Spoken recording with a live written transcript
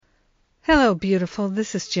Hello, beautiful.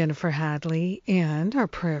 This is Jennifer Hadley, and our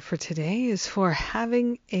prayer for today is for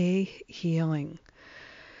having a healing.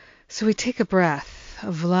 So we take a breath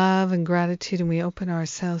of love and gratitude, and we open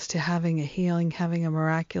ourselves to having a healing, having a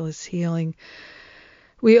miraculous healing.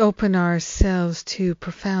 We open ourselves to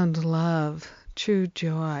profound love, true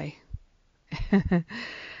joy,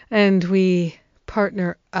 and we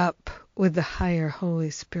partner up with the higher Holy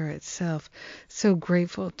Spirit self. So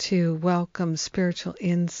grateful to welcome spiritual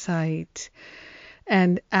insight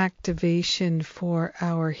and activation for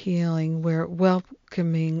our healing. We're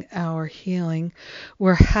welcoming our healing.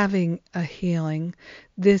 We're having a healing.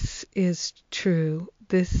 This is true.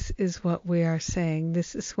 This is what we are saying.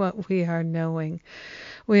 This is what we are knowing.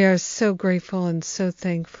 We are so grateful and so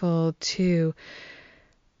thankful to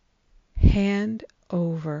hand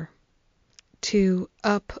over, to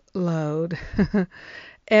upload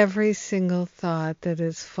every single thought that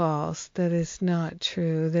is false, that is not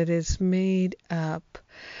true, that is made up,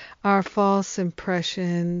 our false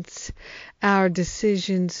impressions, our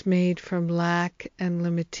decisions made from lack and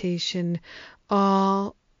limitation,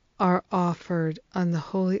 all are offered on the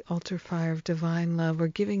holy altar fire of divine love. We're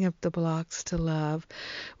giving up the blocks to love.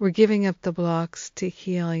 We're giving up the blocks to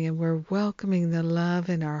healing, and we're welcoming the love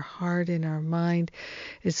in our heart, in our mind.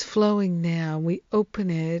 It's flowing now. We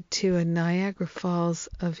open it to a Niagara Falls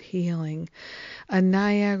of healing, a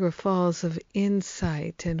Niagara Falls of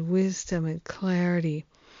insight and wisdom and clarity.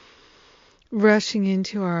 Rushing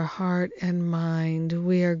into our heart and mind,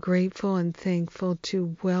 we are grateful and thankful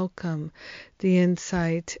to welcome the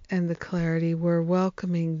insight and the clarity. We're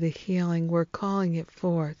welcoming the healing. We're calling it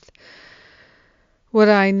forth. What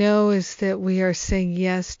I know is that we are saying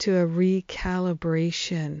yes to a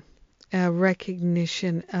recalibration, a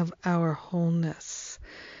recognition of our wholeness.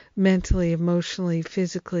 Mentally, emotionally,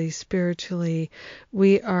 physically, spiritually,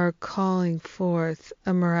 we are calling forth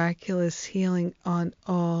a miraculous healing on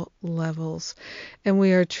all levels. And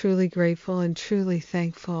we are truly grateful and truly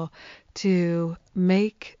thankful to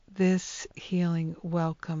make this healing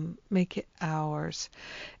welcome, make it ours.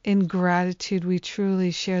 In gratitude, we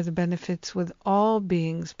truly share the benefits with all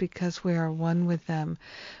beings because we are one with them.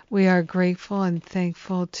 We are grateful and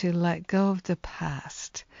thankful to let go of the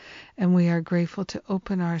past. And we are grateful to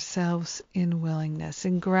open ourselves in willingness.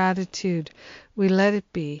 In gratitude, we let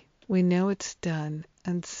it be. We know it's done,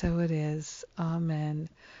 and so it is. Amen.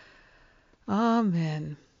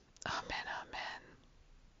 Amen. Amen.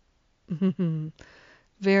 Amen.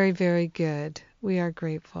 Very, very good. We are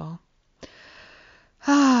grateful.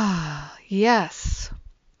 Yes.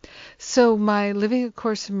 So my Living A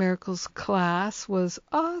Course in Miracles class was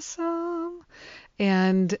awesome.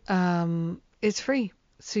 And it's free.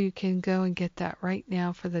 So you can go and get that right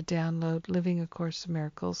now for the download, Living A Course in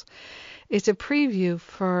Miracles. It's a preview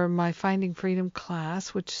for my Finding Freedom class,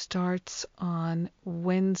 which starts on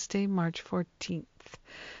Wednesday, March 14th.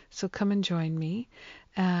 So come and join me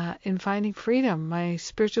in Finding Freedom, my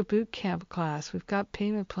spiritual boot camp class. We've got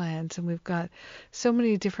payment plans, and we've got so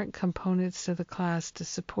many different components to the class to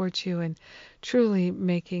support you in truly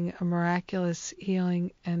making a miraculous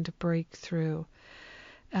healing and breakthrough.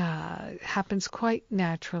 Happens quite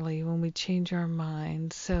naturally when we change our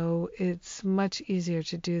mind. So it's much easier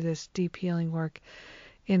to do this deep healing work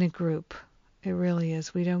in a group. It really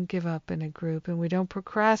is. We don't give up in a group, and we don't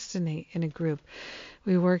procrastinate in a group.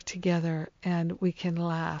 We work together, and we can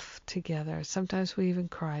laugh together. Sometimes we even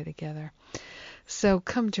cry together. So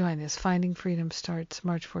come join us. Finding Freedom starts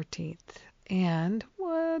March 14th. And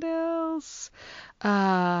what else?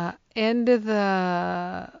 End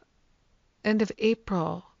of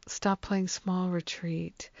April, Stop Playing Small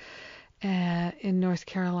retreat in North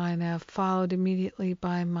Carolina, followed immediately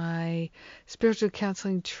by my spiritual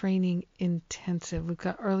counseling training intensive. We've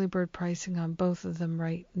got early bird pricing on both of them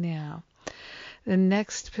right now. The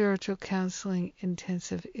next spiritual counseling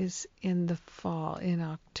intensive is in the fall, in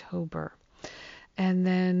October. And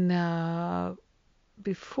then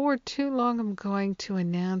before too long, I'm going to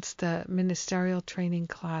announce the ministerial training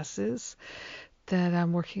classes that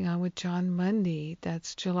I'm working on with John Mundy.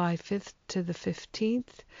 That's July 5th to the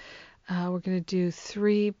 15th. We're going to do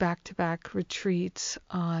 3 back-to-back retreats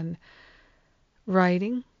on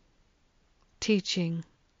writing, teaching,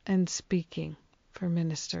 and speaking for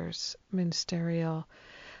ministers, ministerial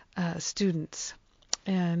students.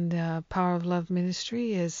 And Power of Love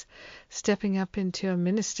Ministry is stepping up into a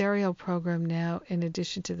ministerial program now in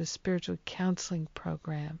addition to the spiritual counseling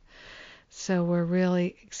program. So we're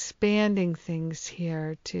really expanding things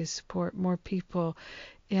here to support more people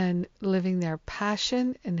in living their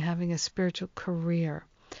passion and having a spiritual career.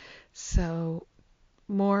 So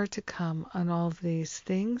more to come on all of these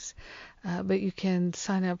things, but you can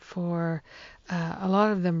sign up for a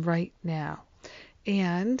lot of them right now.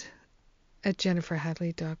 And at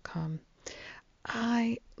jenniferhadley.com.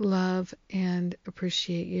 I love and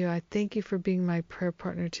appreciate you. I thank you for being my prayer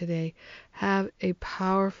partner today. Have a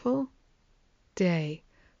powerful day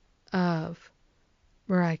of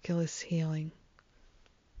miraculous healing.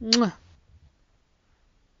 Mwah.